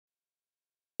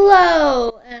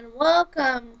Hello and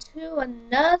welcome to an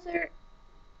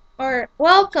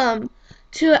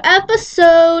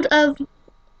episode of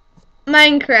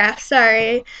Minecraft.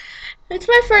 Sorry. It's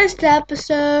my first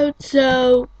episode,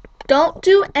 so don't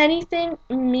do anything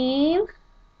mean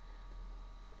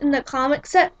in the comment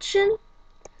section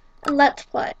and let's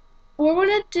play. We're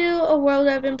gonna do a world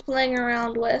I've been playing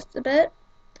around with a bit.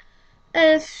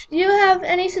 And if you have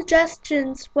any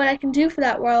suggestions what I can do for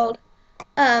that world,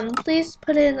 please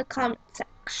put it in the comment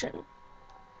section.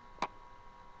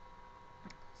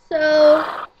 So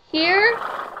here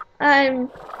I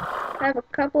have a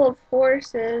couple of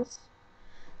horses,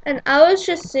 and I was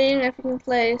just seeing if you can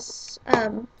place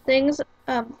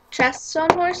chests on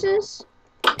horses,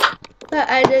 but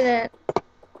I didn't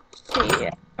see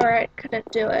it, or I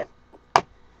couldn't do it.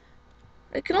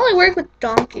 It can only work with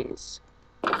donkeys.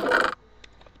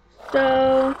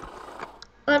 So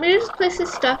let me just place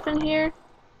this stuff in here.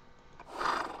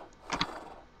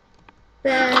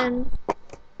 Then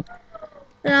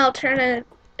I'll turn it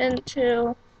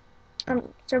into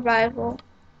survival.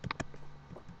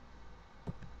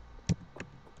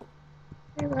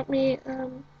 Here, let me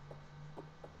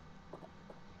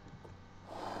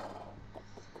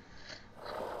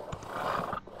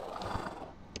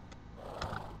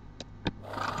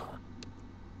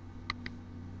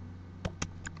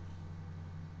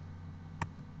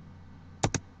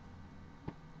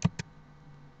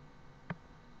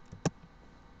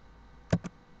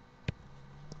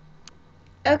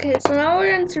Okay, so now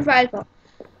we're in survival.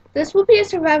 This will be a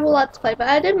survival let's play, but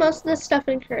I did most of this stuff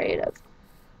in creative.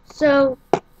 So,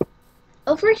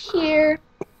 over here...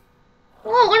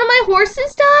 Oh, one of my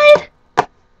horses died?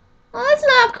 Oh, that's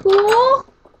not cool.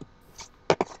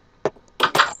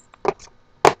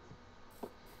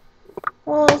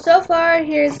 Well, so far,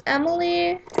 here's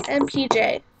Emily and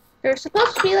PJ. There's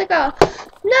supposed to be like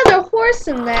another horse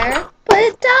in there, but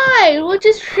it died, which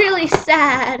is really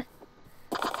sad.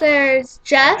 There's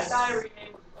Jess. I thought I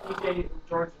renamed PJ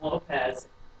George Lopez.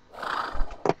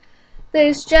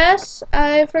 There's Jess.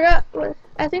 I forgot what.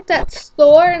 I think that's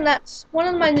Thor, and that's one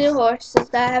of my new horses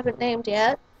that I haven't named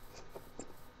yet.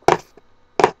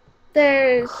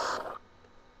 There's.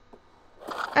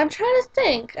 I'm trying to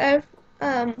think.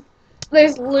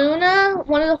 There's Luna,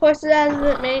 one of the horses I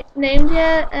haven't named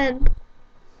yet, and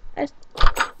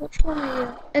which one are you?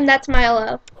 And that's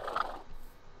Milo.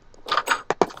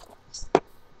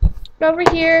 Over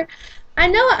here, I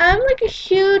know I'm like a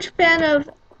huge fan of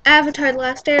Avatar: The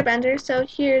Last Airbender, so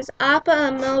here's Appa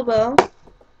and Mobo.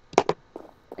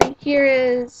 And here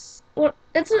is, well,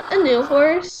 it's a new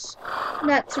horse. And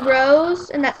that's Rose,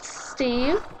 and that's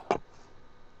Steve.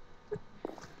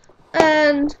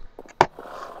 And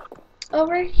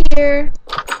over here,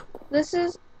 this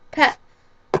is Pep.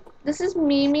 This is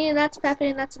Mimi, and that's Pepe,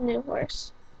 and that's a new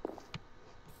horse.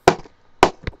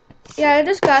 Yeah, I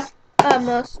just got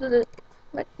most of the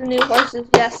new horses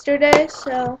yesterday,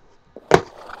 so.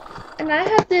 And I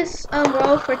had this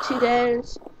role for 2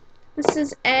 days. This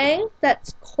is Aang,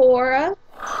 that's Korra.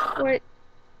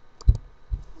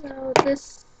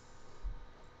 This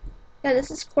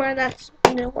is Korra, and that's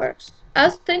a new horse. I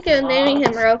was thinking of naming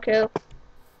him Roku.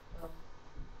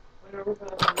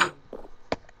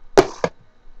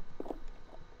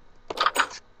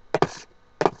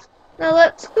 Now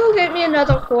let's go get me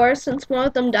another horse since one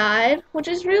of them died, which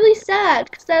is really sad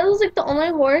because that was like the only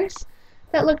horse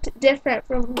that looked different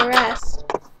from the rest.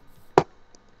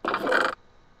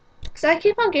 Because I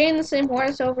keep on getting the same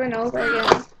horse over and over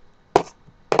again.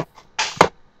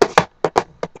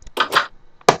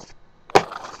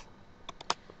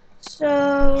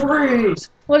 So, Freeze!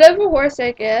 whatever horse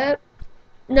I get,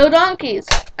 no donkeys.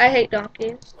 I hate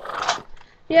donkeys.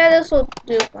 Yeah, this will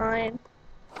do fine.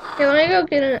 Okay, let me go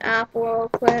get an apple real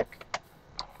quick.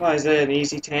 Why, is it an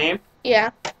easy tame?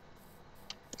 Yeah.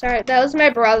 Sorry, that was my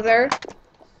brother.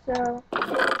 So,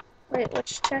 wait,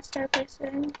 which chest did I place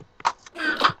it in?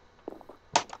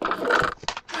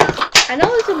 I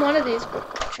know it's in one of these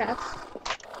chests.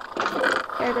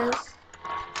 There it is.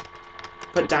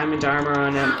 Put diamond armor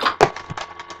on him.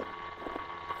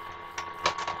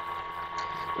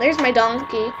 There's my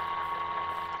donkey.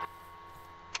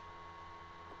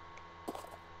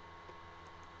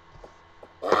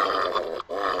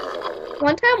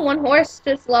 One time, one horse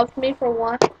just loved me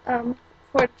for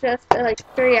just like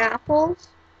 3 apples,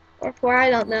 or 4, I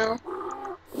don't know.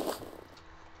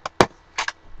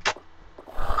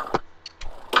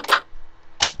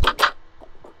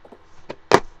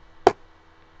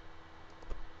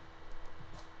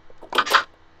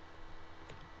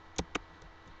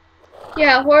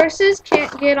 Yeah, horses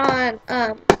can't get on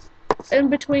in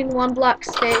between 1 block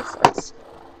spaces.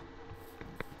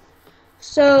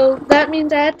 So that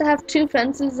means I have to have two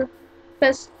fencings on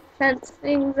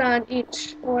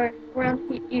each or around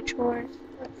each horse.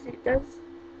 Let's see, does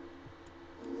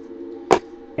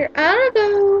here I'm gonna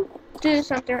go do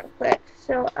something real quick.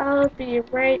 So I'll be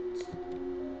right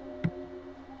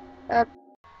up.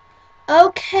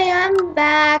 Okay, I'm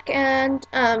back and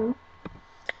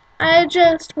I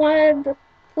just wanted to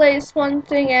place one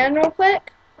thing in real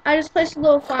quick. I just placed a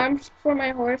little farm for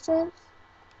my horses.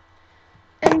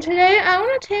 And today I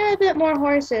want to tame a bit more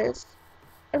horses.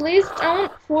 At least I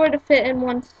want 4 to fit in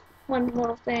one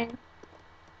little thing.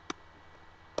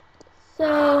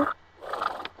 So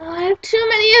I have too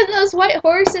many of those white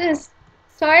horses.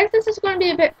 Sorry if this is going to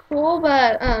be a bit cruel,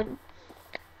 but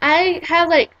I have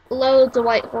like loads of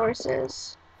white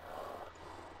horses.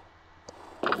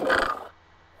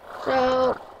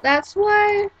 So that's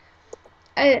why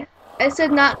I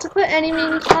said not to put any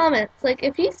mean comments. Like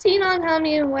if you've seen on how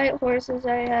many white horses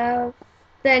I have,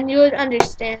 then you would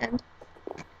understand.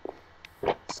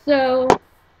 So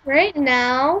right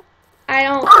now I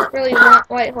don't really want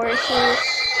white horses.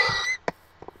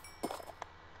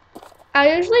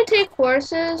 I usually take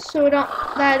horses that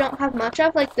I don't have much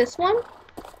of, like this one.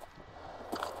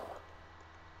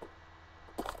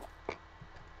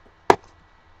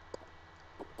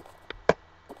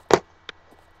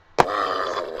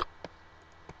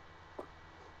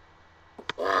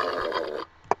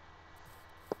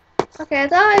 Okay, I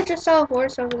thought I just saw a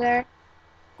horse over there.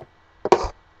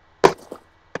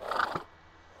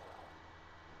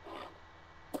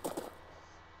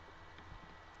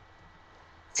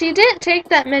 So you didn't take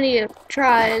that many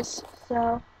tries,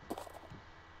 so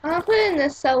I'll put it in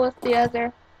this cell with these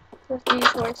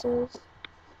horses.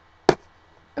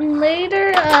 And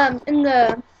later,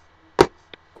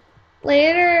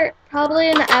 probably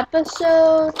in the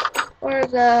episode or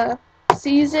the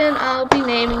season, I'll be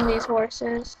naming these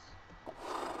horses.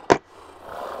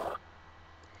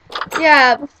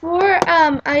 Yeah, before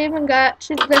I even got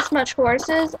to this much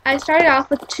horses, I started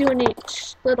off with 2 in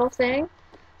each little thing.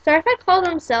 Sorry if I call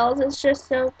them cells, it's just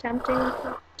so tempting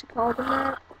to call them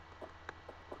that.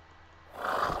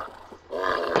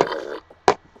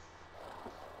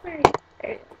 There you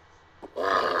go.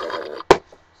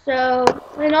 So,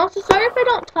 and also sorry if I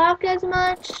don't talk as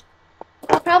much.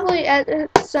 I'll probably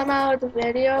edit some out of the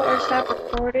video or stop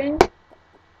recording.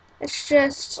 It's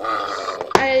just,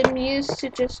 I'm used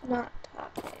to just not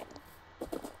talking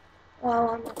while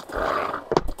I'm recording.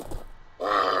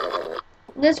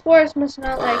 This horse must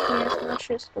not like me as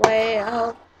much as the way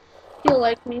he'll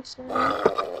like me soon.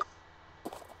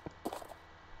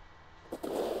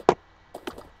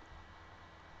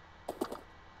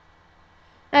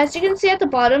 As you can see at the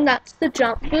bottom, that's the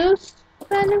jump boost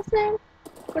kind of thing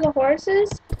for the horses,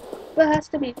 but it has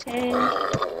to be tamed.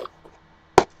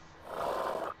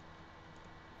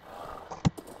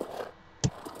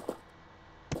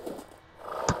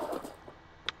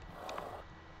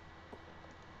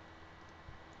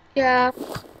 Yeah,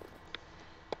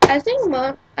 I think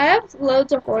I have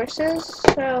loads of horses,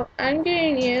 so I'm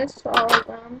getting used to all of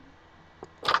them.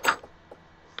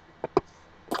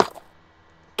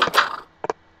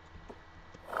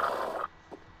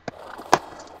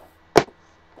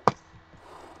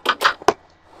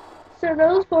 So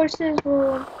those horses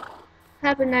will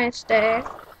have a nice day.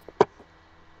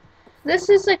 This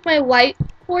is like my white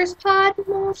horse pod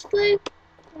mostly,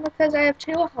 because I have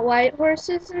 2 white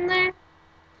horses in there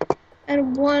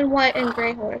and 1 white and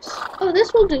gray horse. Oh,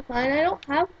 this will do fine. I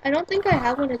don't think I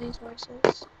have one of these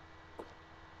horses.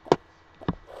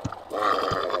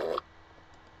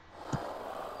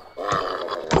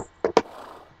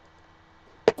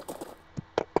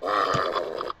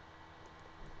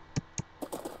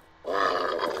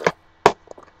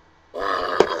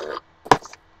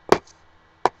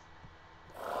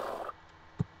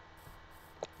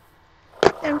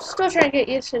 I'm still trying to get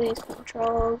used to these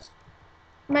controls.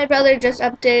 My brother just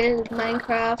updated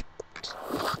Minecraft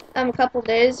a couple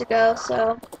days ago,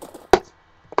 so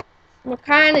I'm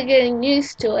kind of getting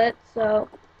used to it. So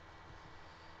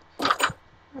let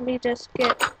me just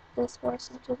get this horse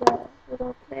into the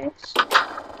little place.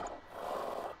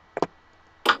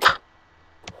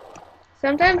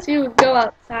 Sometimes you would go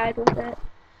outside with it,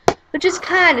 which is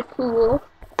kind of cool.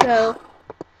 So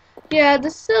yeah,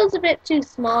 this cell's a bit too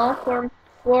small for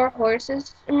 4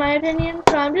 horses, in my opinion,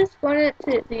 so I'm just going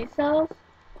to these cells.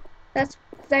 That's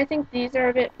because I think these are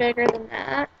a bit bigger than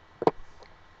that.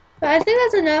 But I think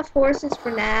that's enough horses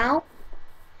for now.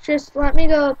 Just let me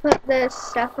go put this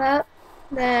stuff up,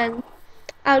 then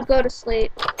I'll go to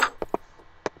sleep.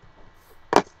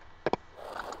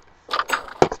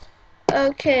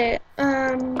 Okay,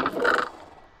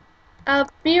 I'll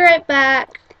be right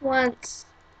back once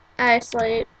I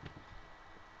sleep.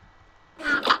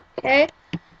 Okay?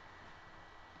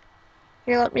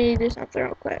 Here, let me do something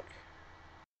real quick.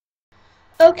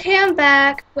 Okay, I'm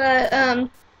back, but,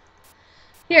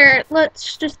 here,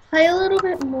 let's just play a little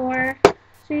bit more.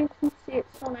 So you can see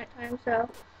it's still nighttime, so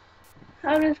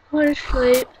I'll just go to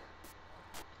sleep.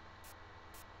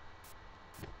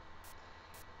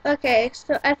 Okay,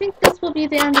 so I think this will be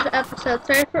the end of the episode.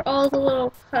 Sorry for all the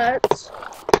little cuts.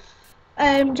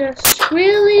 I'm just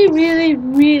really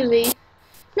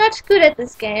not good at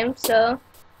this game, so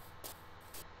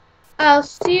I'll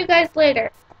see you guys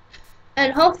later.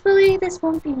 And hopefully this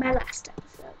won't be my last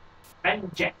episode.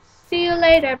 Vengeance. See you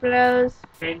later, bros.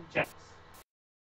 Vengeance.